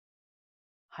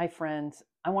Hi, friends.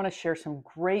 I want to share some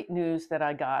great news that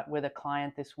I got with a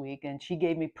client this week, and she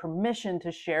gave me permission to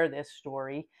share this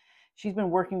story. She's been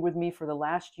working with me for the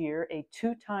last year, a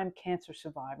two-time cancer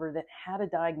survivor that had a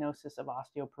diagnosis of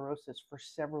osteoporosis for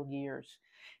several years.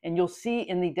 And you'll see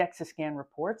in the DEXA scan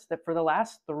reports that for the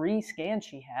last three scans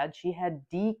she had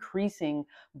decreasing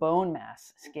bone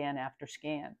mass scan after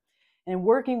scan. And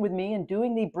working with me and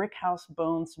doing the Brick House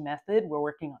Bones method, we're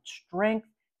working on strength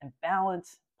and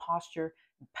balance, posture,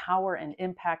 power and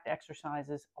impact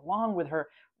exercises, along with her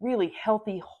really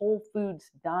healthy whole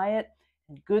foods diet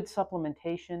and good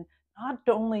supplementation. Not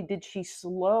only did she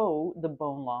slow the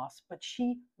bone loss, but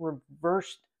she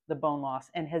reversed the bone loss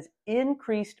and has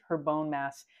increased her bone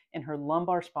mass in her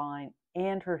lumbar spine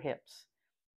and her hips.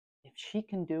 If she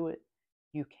can do it,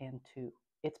 you can too.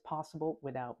 It's possible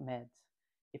without meds.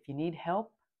 If you need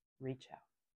help, reach out.